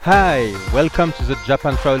Hi, welcome to the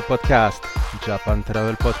Japan Travel Podcast. Japan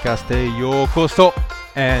Travel Podcast yokoso,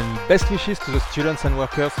 and best wishes to the students and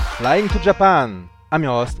workers flying to Japan. I'm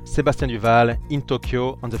your host, Sébastien Duval, in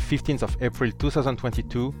Tokyo on the 15th of April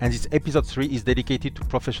 2022, and this episode 3 is dedicated to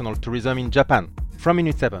professional tourism in Japan. From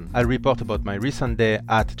Minute 7, I'll report about my recent day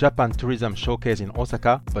at Japan Tourism Showcase in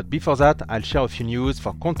Osaka, but before that, I'll share a few news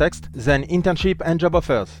for context, then internship and job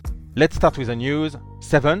offers. Let's start with the news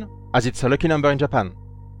 7, as it's a lucky number in Japan.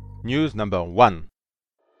 News number 1.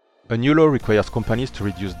 A new law requires companies to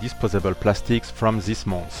reduce disposable plastics from this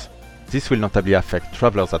month. This will notably affect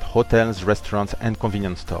travelers at hotels, restaurants and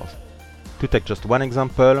convenience stores. To take just one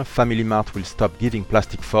example, Family Mart will stop giving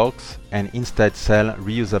plastic forks and instead sell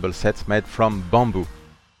reusable sets made from bamboo.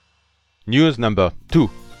 News number 2.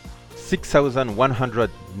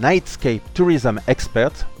 6,100 nightscape tourism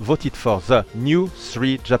experts voted for the new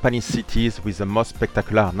 3 Japanese cities with the most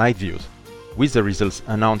spectacular night views, with the results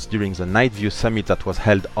announced during the Night View Summit that was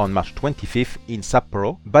held on March 25th in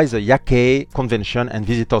Sapporo by the Yakkei Convention and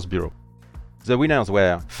Visitors Bureau. The winners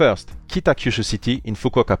were first Kitakyushu City in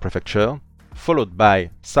Fukuoka Prefecture, followed by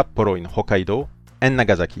Sapporo in Hokkaido and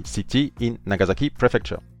Nagasaki City in Nagasaki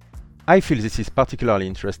Prefecture. I feel this is particularly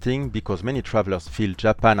interesting because many travelers feel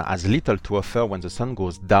Japan has little to offer when the sun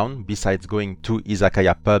goes down besides going to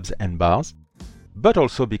izakaya pubs and bars, but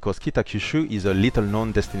also because Kitakyushu is a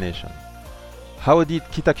little-known destination. How did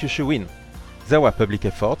Kitakyushu win? There were public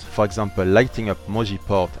efforts, for example lighting up Moji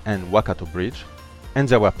Port and Wakato Bridge, and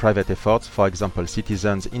there were private efforts, for example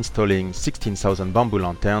citizens installing 16,000 bamboo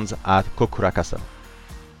lanterns at Kokura Castle.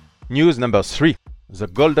 News number 3. The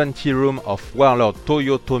Golden Tea Room of warlord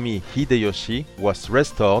Toyotomi Hideyoshi was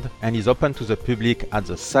restored and is open to the public at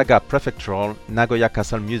the Saga Prefectural Nagoya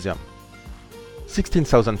Castle Museum.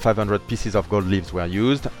 16,500 pieces of gold leaves were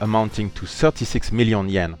used, amounting to 36 million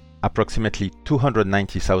yen, approximately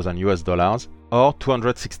 290,000 US dollars or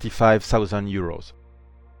 265,000 euros.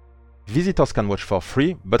 Visitors can watch for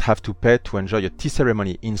free but have to pay to enjoy a tea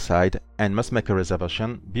ceremony inside and must make a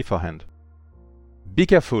reservation beforehand. Be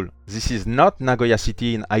careful, this is not Nagoya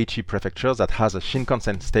City in Aichi Prefecture that has a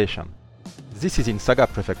Shinkansen station. This is in Saga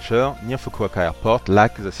Prefecture near Fukuoka Airport,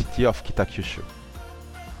 like the city of Kitakyushu.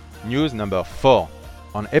 News number 4.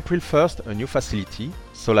 On April 1st, a new facility,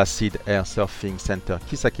 Solaseed Air Surfing Center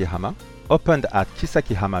Kisakihama, opened at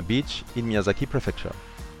Kisakihama Beach in Miyazaki Prefecture.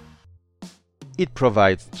 It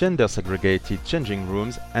provides gender-segregated changing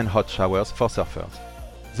rooms and hot showers for surfers.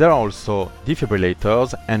 There are also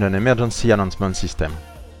defibrillators and an emergency announcement system.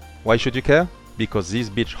 Why should you care? Because this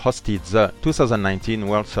beach hosted the 2019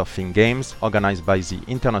 World Surfing Games organized by the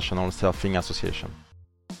International Surfing Association.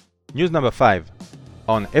 News number 5.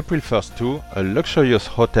 On April 1st too, a luxurious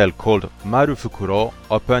hotel called Marufukuro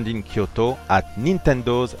opened in Kyoto at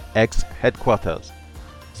Nintendo's ex-headquarters.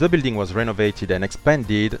 The building was renovated and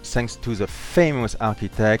expanded thanks to the famous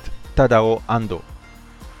architect Tadao Ando.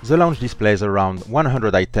 The lounge displays around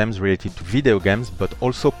 100 items related to video games but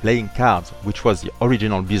also playing cards, which was the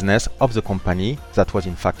original business of the company that was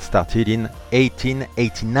in fact started in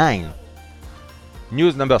 1889.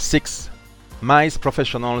 News number 6. MICE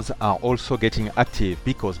professionals are also getting active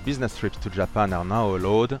because business trips to Japan are now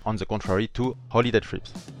allowed, on the contrary to holiday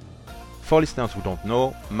trips. For listeners who don't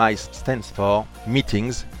know, MICE stands for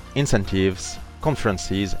Meetings, Incentives,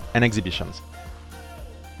 Conferences and Exhibitions.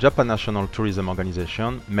 Japan National Tourism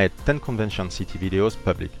Organization made 10 convention city videos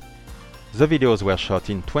public. The videos were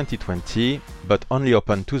shot in 2020 but only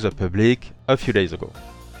opened to the public a few days ago.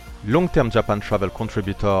 Long-term Japan travel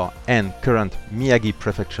contributor and current Miyagi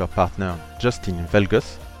Prefecture partner Justin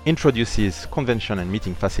Velgus introduces convention and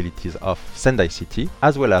meeting facilities of Sendai City,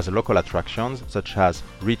 as well as local attractions such as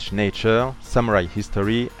rich nature, samurai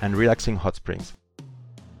history and relaxing hot springs.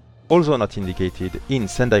 Also not indicated in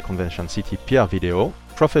Sendai Convention City PR video,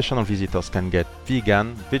 professional visitors can get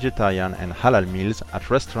vegan, vegetarian and halal meals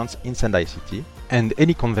at restaurants in Sendai City, and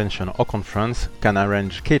any convention or conference can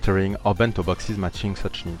arrange catering or bento boxes matching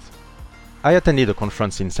such needs. I attended a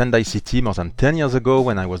conference in Sendai City more than 10 years ago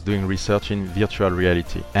when I was doing research in virtual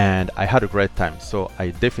reality, and I had a great time, so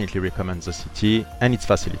I definitely recommend the city and its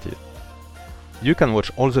facilities. You can watch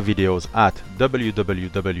all the videos at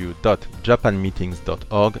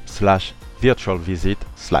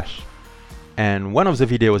www.japanmeetings.org/virtualvisit/. And one of the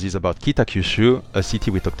videos is about Kitakyushu, a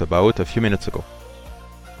city we talked about a few minutes ago.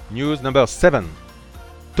 News number 7.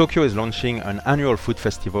 Tokyo is launching an annual food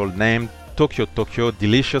festival named Tokyo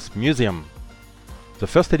Delicious Museum. The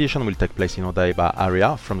first edition will take place in Odaiba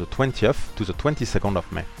area from the 20th to the 22nd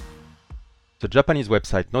of May. The Japanese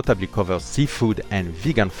website notably covers seafood and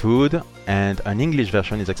vegan food, and an English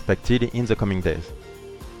version is expected in the coming days.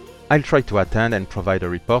 I'll try to attend and provide a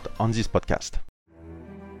report on this podcast.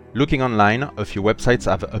 Looking online, a few websites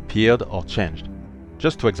have appeared or changed.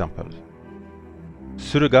 Just two examples.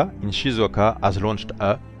 Suruga in Shizuoka has launched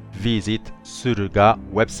a Visit Suruga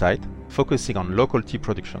website focusing on local tea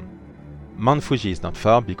production. Mount Fuji is not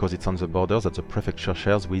far because it's on the border that the prefecture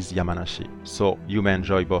shares with Yamanashi, so you may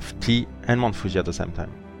enjoy both tea and Mount Fuji at the same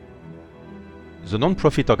time. The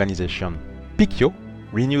non-profit organization Pikyo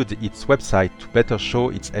renewed its website to better show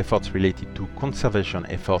its efforts related to conservation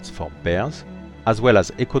efforts for bears, as well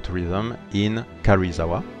as ecotourism in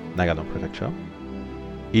Karuizawa, Nagano Prefecture,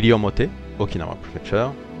 Iriomote, Okinawa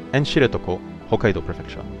Prefecture, and Shiretoko, Hokkaido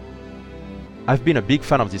Prefecture. I've been a big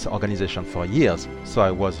fan of this organization for years, so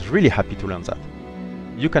I was really happy to learn that.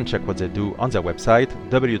 You can check what they do on their website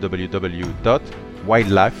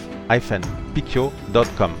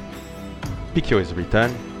www.wildlife-pikyo.com. Pikyo is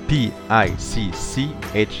written P-I-C-C-H-I-O.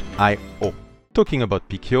 Talking about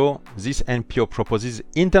Pikyo, this NPO proposes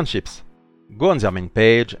internships. Go on their main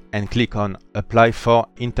page and click on Apply for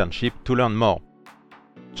Internship to learn more.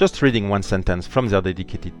 Just reading one sentence from their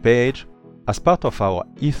dedicated page, as part of our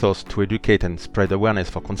ethos to educate and spread awareness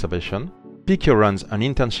for conservation, Pikyo runs an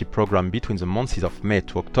internship program between the months of May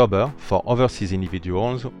to October for overseas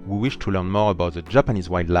individuals who wish to learn more about the Japanese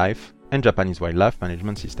wildlife and Japanese wildlife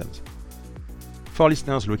management systems. For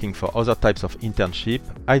listeners looking for other types of internship,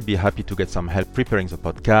 I'd be happy to get some help preparing the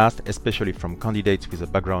podcast, especially from candidates with a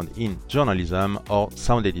background in journalism or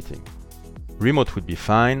sound editing. Remote would be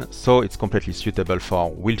fine, so it's completely suitable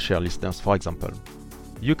for wheelchair listeners, for example.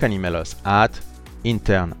 You can email us at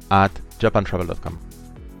intern@japantravel.com.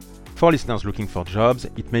 For listeners looking for jobs,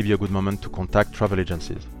 it may be a good moment to contact travel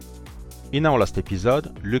agencies. In our last episode,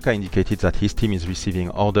 Luca indicated that his team is receiving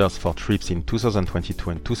orders for trips in 2022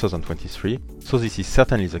 and 2023, so this is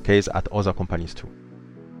certainly the case at other companies too.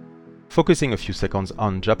 Focusing a few seconds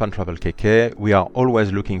on Japan Travel KK, we are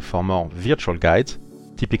always looking for more virtual guides,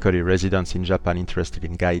 typically residents in Japan interested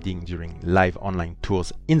in guiding during live online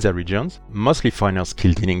tours in their regions, mostly foreigners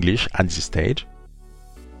skilled in English at this stage,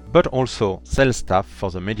 but also sales staff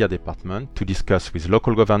for the media department to discuss with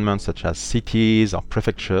local governments such as cities or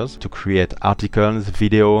prefectures to create articles,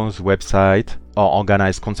 videos, websites, or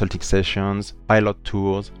organize consulting sessions, pilot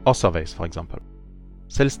tours, or surveys, for example.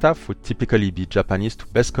 Sales staff would typically be Japanese to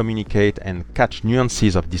best communicate and catch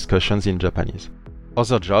nuances of discussions in Japanese.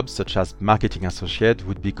 Other jobs, such as marketing associate,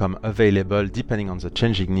 would become available depending on the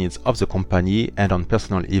changing needs of the company and on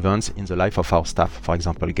personal events in the life of our staff, for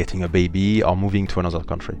example, getting a baby or moving to another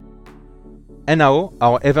country. And now,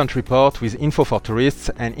 our event report with info for tourists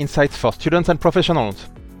and insights for students and professionals.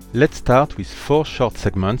 Let's start with 4 short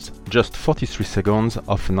segments, just 43 seconds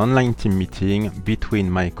of an online team meeting between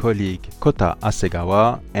my colleague Kota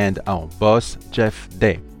Asegawa and our boss Jeff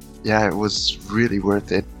Day. Yeah, it was really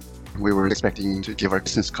worth it. We were expecting to give our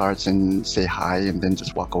business cards and say hi and then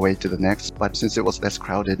just walk away to the next. But since it was less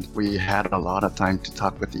crowded, we had a lot of time to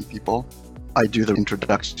talk with the people. I do the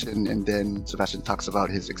introduction and then Sebastian talks about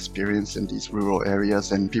his experience in these rural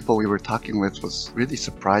areas, and people we were talking with was really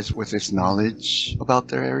surprised with his knowledge about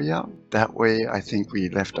their area. That way, I think we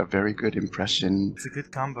left a very good impression. It's a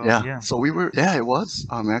good combo. Yeah. So it was.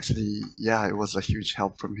 It was a huge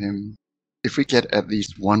help from him. If we get at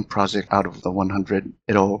least one project out of the 100,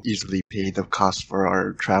 it'll easily pay the cost for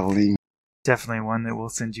our traveling. Definitely one that we'll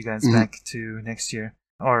send you guys back to next year.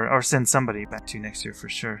 Or send somebody back to next year for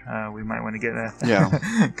sure. We might want to get a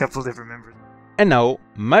couple different members. And now,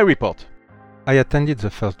 my report. I attended the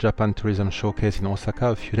first Japan Tourism Showcase in Osaka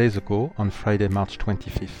a few days ago on Friday, March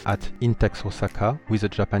 25th at Intex Osaka with a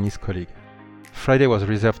Japanese colleague. Friday was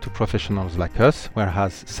reserved to professionals like us,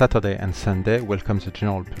 whereas Saturday and Sunday welcomed the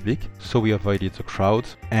general public, so we avoided the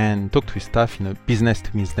crowds and talked with staff in a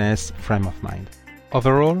business-to-business frame of mind.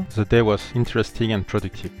 Overall, the day was interesting and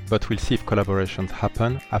productive, but we'll see if collaborations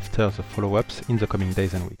happen after the follow-ups in the coming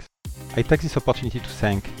days and weeks. I take this opportunity to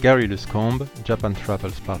thank Gary Luscombe, Japan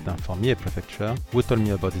Travel's partner for Mie Prefecture, who told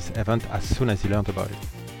me about this event as soon as he learned about it.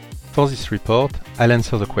 For this report, I'll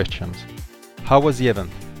answer the questions. How was the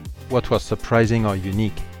event? What was surprising or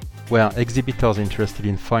unique? Were exhibitors interested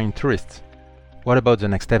in foreign tourists? What about the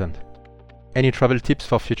next event? Any travel tips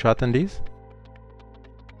for future attendees?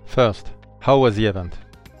 First, how was the event?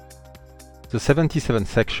 The 77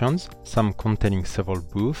 sections, some containing several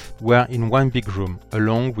booths, were in one big room,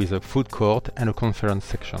 along with a food court and a conference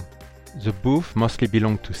section. The booths mostly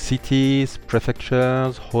belonged to cities,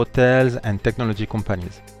 prefectures, hotels, and technology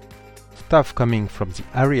companies. Staff coming from the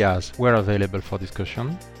areas were available for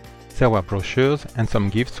discussion. There were brochures and some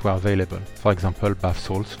gifts were available, for example bath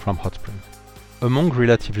salts from hot springs. Among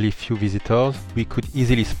relatively few visitors, we could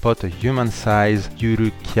easily spot a human-sized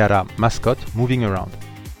Yurukiara mascot moving around.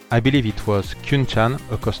 I believe it was Kyun-chan,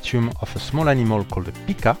 a costume of a small animal called a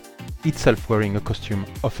pika, itself wearing a costume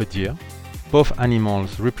of a deer, both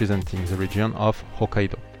animals representing the region of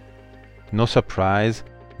Hokkaido. No surprise,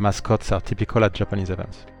 mascots are typical at Japanese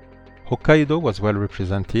events. Hokkaido was well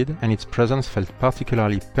represented, and its presence felt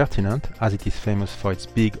particularly pertinent as it is famous for its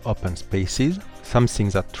big open spaces, something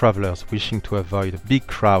that travelers wishing to avoid big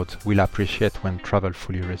crowds will appreciate when travel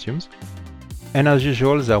fully resumes. And as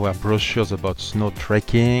usual, there were brochures about snow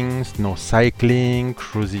trekking, snow cycling,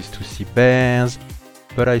 cruises to see bears,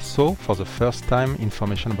 but I saw for the first time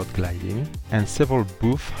information about gliding, and several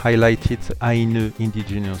booths highlighted the Ainu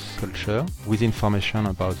indigenous culture with information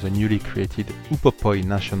about the newly created Upopoi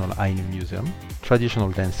National Ainu Museum,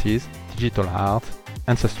 traditional dances, digital art,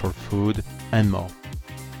 ancestral food, and more.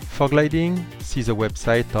 For gliding, see the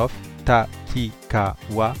website of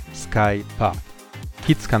Takikawa Sky Park.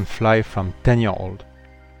 Kids can fly from 10-year-old.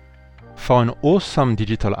 For an awesome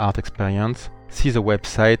digital art experience, see the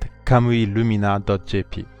website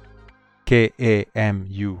kamuylumina.jp.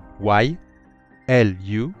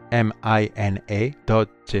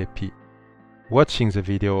 KAMUYLUMINA.jp. Watching the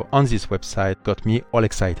video on this website got me all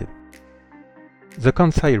excited. The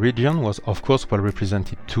Kansai region was of course well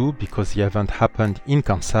represented too, because the event happened in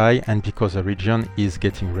Kansai and because the region is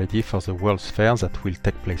getting ready for the World's Fair that will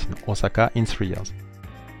take place in Osaka in 3 years.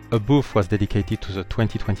 A booth was dedicated to the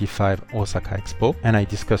 2025 Osaka Expo, and I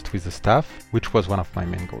discussed with the staff, which was one of my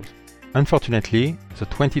main goals. Unfortunately, the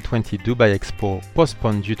 2020 Dubai Expo,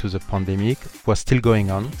 postponed due to the pandemic, was still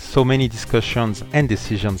going on, so many discussions and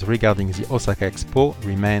decisions regarding the Osaka Expo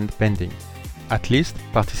remained pending. At least,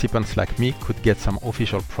 participants like me could get some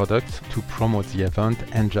official products to promote the event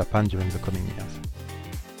and Japan during the coming years.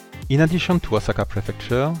 In addition to Osaka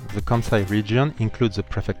Prefecture, the Kansai region includes the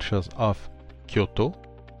prefectures of Kyoto,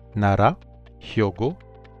 Nara, Hyogo,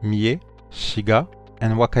 Mie, Shiga,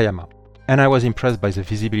 and Wakayama. And I was impressed by the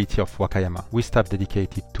visibility of Wakayama, with staff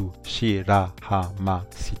dedicated to Shirahama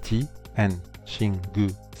City and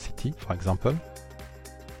Shingu City, for example,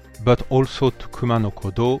 but also to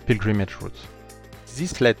Kumano-Kodo pilgrimage routes.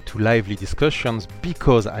 This led to lively discussions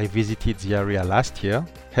because I visited the area last year,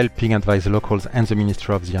 helping advise locals and the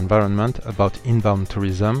Ministry of the Environment about inbound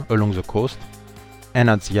tourism along the coast and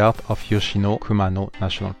at the heart of Yoshino Kumano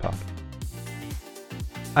National Park.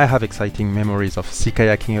 I have exciting memories of sea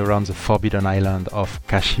kayaking around the forbidden island of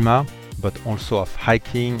Kashima, but also of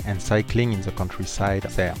hiking and cycling in the countryside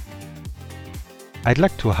there. I'd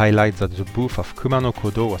like to highlight that the booth of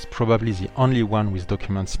Kumano-Kodo was probably the only one with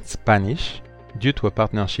documents in Spanish, due to a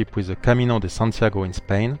partnership with the Camino de Santiago in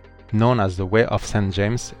Spain, known as the Way of St.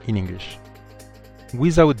 James in English.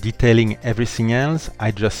 Without detailing everything else,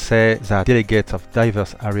 I just say that delegates of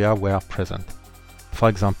diverse areas were present. For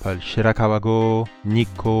example, Shirakawa-go,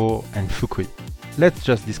 Nikko, and Fukui. Let's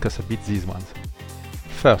just discuss a bit these ones.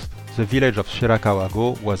 First, the village of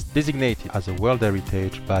Shirakawa-go was designated as a World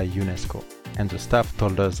Heritage by UNESCO, and the staff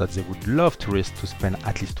told us that they would love tourists to spend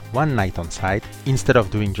at least one night on site instead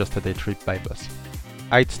of doing just a day trip by bus.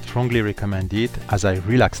 I'd strongly recommend it, as I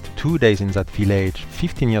relaxed 2 days in that village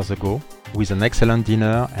 15 years ago with an excellent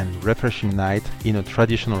dinner and refreshing night in a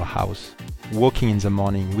traditional house, walking in the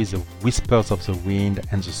morning with the whispers of the wind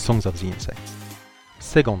and the songs of the insects.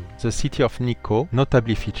 Second, the city of Nikko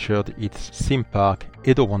notably featured its theme park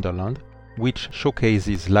Edo Wonderland, which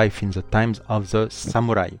showcases life in the times of the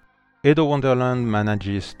samurai. Edo Wonderland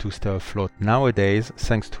manages to stay afloat nowadays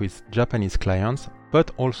thanks to its Japanese clients,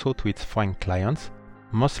 but also to its foreign clients,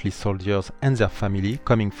 mostly soldiers and their family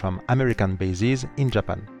coming from American bases in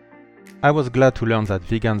Japan. I was glad to learn that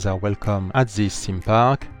vegans are welcome at this theme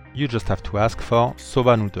park. You just have to ask for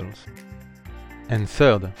soba noodles. And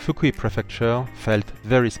third, Fukui Prefecture felt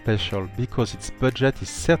very special because its budget is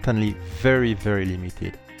certainly very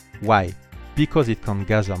limited. Why? Because it can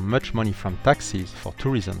gather much money from taxes for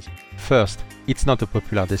two reasons. First, it's not a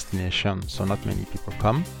popular destination, so not many people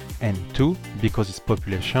come. And two, because its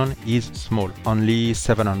population is small, only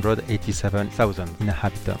 787,000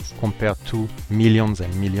 inhabitants, compared to millions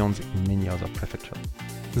and millions in many other prefectures.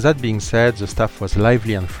 That being said, the staff was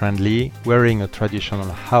lively and friendly, wearing a traditional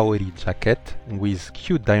Haori jacket with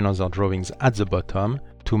cute dinosaur drawings at the bottom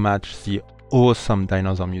to match the awesome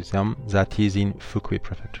dinosaur museum that is in Fukui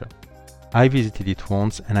Prefecture. I visited it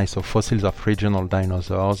once and I saw fossils of regional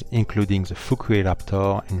dinosaurs, including the Fukui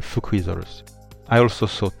raptor and Fukuisaurus. I also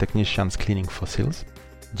saw technicians cleaning fossils,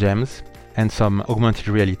 gems, and some augmented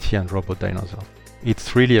reality and robot dinosaurs.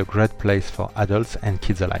 It's really a great place for adults and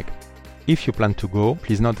kids alike. If you plan to go,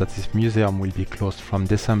 please note that this museum will be closed from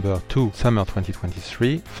December to summer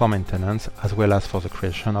 2023 for maintenance as well as for the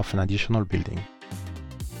creation of an additional building.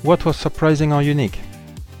 What was surprising or unique?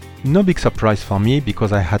 No big surprise for me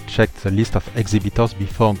because I had checked the list of exhibitors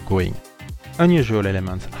before going. Unusual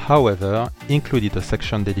elements, however, included a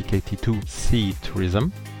section dedicated to sea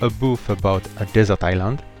tourism, a booth about a desert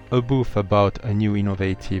island, a booth about a new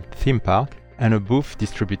innovative theme park, and a booth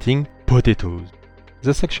distributing potatoes.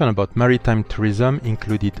 The section about maritime tourism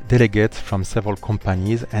included delegates from several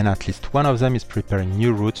companies, and at least one of them is preparing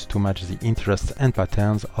new routes to match the interests and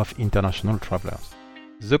patterns of international travelers.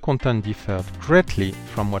 The content differed greatly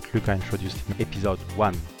from what Luca introduced in episode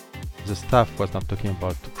 1. The staff was not talking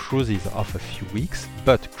about cruises of a few weeks,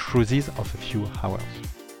 but cruises of a few hours.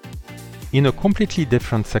 In a completely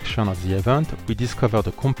different section of the event, we discovered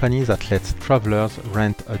a company that lets travelers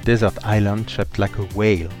rent a desert island shaped like a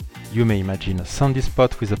whale. You may imagine a sandy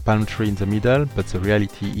spot with a palm tree in the middle, but the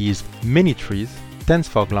reality is many trees, tents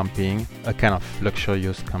for glamping, a kind of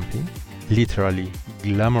luxurious camping, literally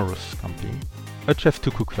glamorous camping, a chef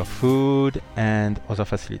to cook your food, and other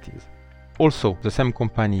facilities. Also, the same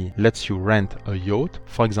company lets you rent a yacht,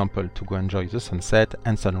 for example, to go enjoy the sunset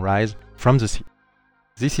and sunrise from the sea.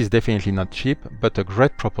 This is definitely not cheap, but a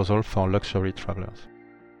great proposal for luxury travelers.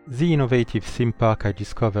 The innovative theme park I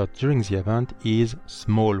discovered during the event is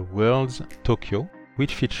Small Worlds Tokyo,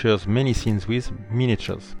 which features many scenes with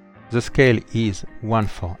miniatures. The scale is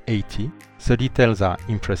 1:80, the details are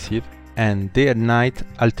impressive, and day and night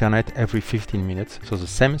alternate every 15 minutes, so the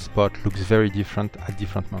same spot looks very different at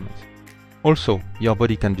different moments. Also, your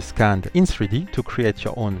body can be scanned in 3D to create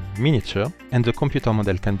your own miniature, and the computer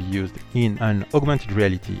model can be used in an augmented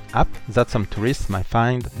reality app that some tourists might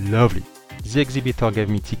find lovely. The exhibitor gave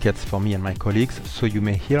me tickets for me and my colleagues, so you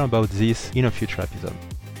may hear about this in a future episode.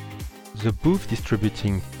 The booth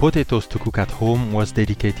distributing potatoes to cook at home was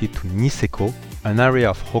dedicated to Niseko, an area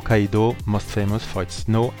of Hokkaido most famous for its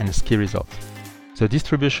snow and ski resorts. The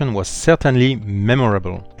distribution was certainly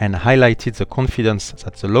memorable and highlighted the confidence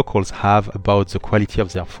that the locals have about the quality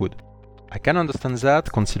of their food. I can understand that,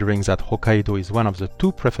 considering that Hokkaido is one of the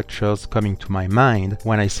 2 prefectures coming to my mind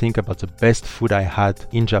when I think about the best food I had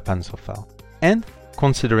in Japan so far. And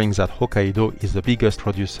considering that Hokkaido is the biggest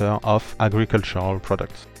producer of agricultural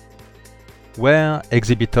products. Were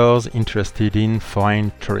exhibitors interested in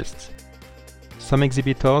foreign tourists? Some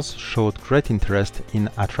exhibitors showed great interest in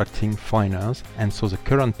attracting foreigners and saw the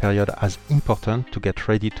current period as important to get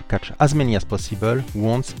ready to catch as many as possible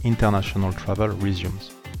once international travel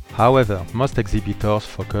resumes. However, most exhibitors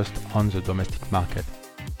focused on the domestic market.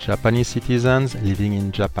 Japanese citizens living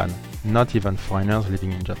in Japan, not even foreigners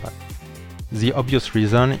living in Japan. The obvious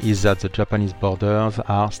reason is that the Japanese borders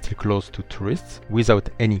are still closed to tourists without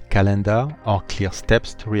any calendar or clear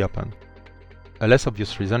steps to reopen. A less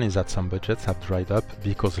obvious reason is that some budgets have dried up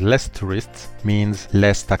because less tourists means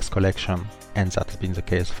less tax collection, and that has been the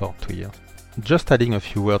case for 2 years. Just adding a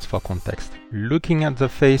few words for context. Looking at the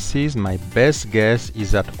faces, my best guess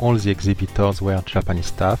is that all the exhibitors were Japanese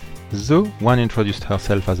staff, though one introduced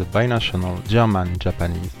herself as a binational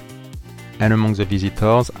German-Japanese. And among the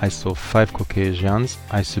visitors, I saw 5 Caucasians,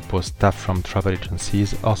 I suppose staff from travel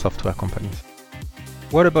agencies or software companies.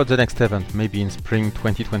 What about the next event, maybe in spring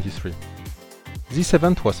 2023? This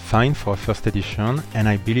event was fine for a first edition, and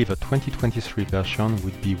I believe a 2023 version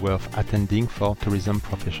would be worth attending for tourism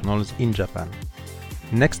professionals in Japan.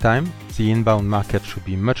 Next time, the inbound market should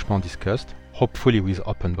be much more discussed, hopefully with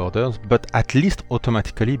open borders, but at least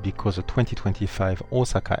automatically because the 2025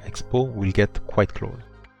 Osaka Expo will get quite close.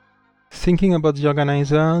 Thinking about the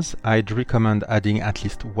organizers, I'd recommend adding at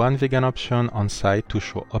least one vegan option on site to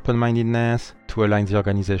show open-mindedness, to align the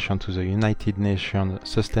organization to the United Nations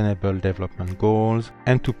Sustainable Development Goals,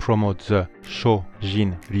 and to promote the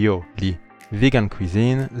Shojin Ryo Ri vegan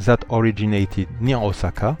cuisine that originated near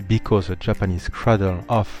Osaka because the Japanese cradle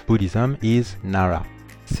of Buddhism is Nara.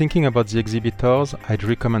 Thinking about the exhibitors, I'd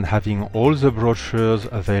recommend having all the brochures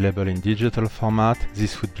available in digital format.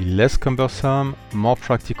 This would be less cumbersome, more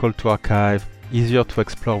practical to archive, easier to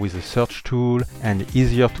explore with a search tool, and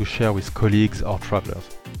easier to share with colleagues or travelers.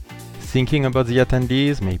 Thinking about the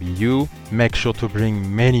attendees, maybe you, make sure to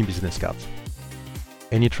bring many business cards.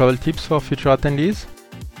 Any travel tips for future attendees?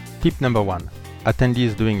 Tip number 1.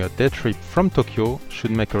 Attendees doing a day trip from Tokyo should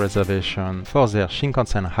make a reservation for their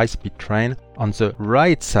Shinkansen high-speed train on the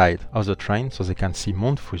right side of the train so they can see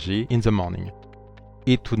Mount Fuji in the morning.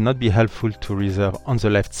 It would not be helpful to reserve on the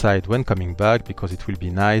left side when coming back because it will be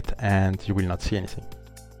night and you will not see anything.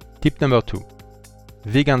 Tip number 2.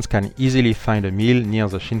 Vegans can easily find a meal near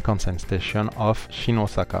the Shinkansen station of Shin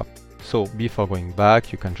Osaka. So before going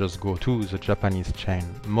back, you can just go to the Japanese chain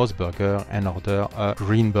Moss Burger and order a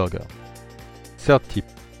green burger. Third tip,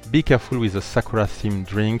 be careful with the sakura-themed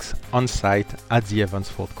drinks on site at the event's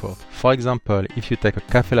food court. For example, if you take a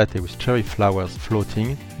cafe latte with cherry flowers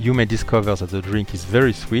floating, you may discover that the drink is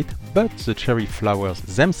very sweet, but the cherry flowers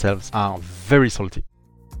themselves are very salty.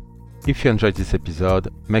 If you enjoyed this episode,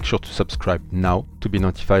 make sure to subscribe now to be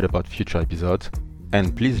notified about future episodes,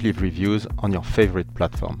 and please leave reviews on your favorite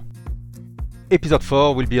platform. Episode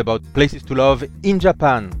 4 will be about places to love in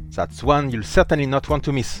Japan. That's one you'll certainly not want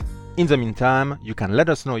to miss. In the meantime, you can let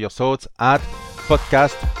us know your thoughts at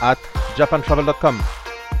podcast@japantravel.com.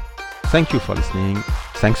 Thank you for listening,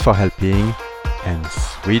 thanks for helping, and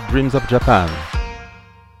sweet dreams of Japan.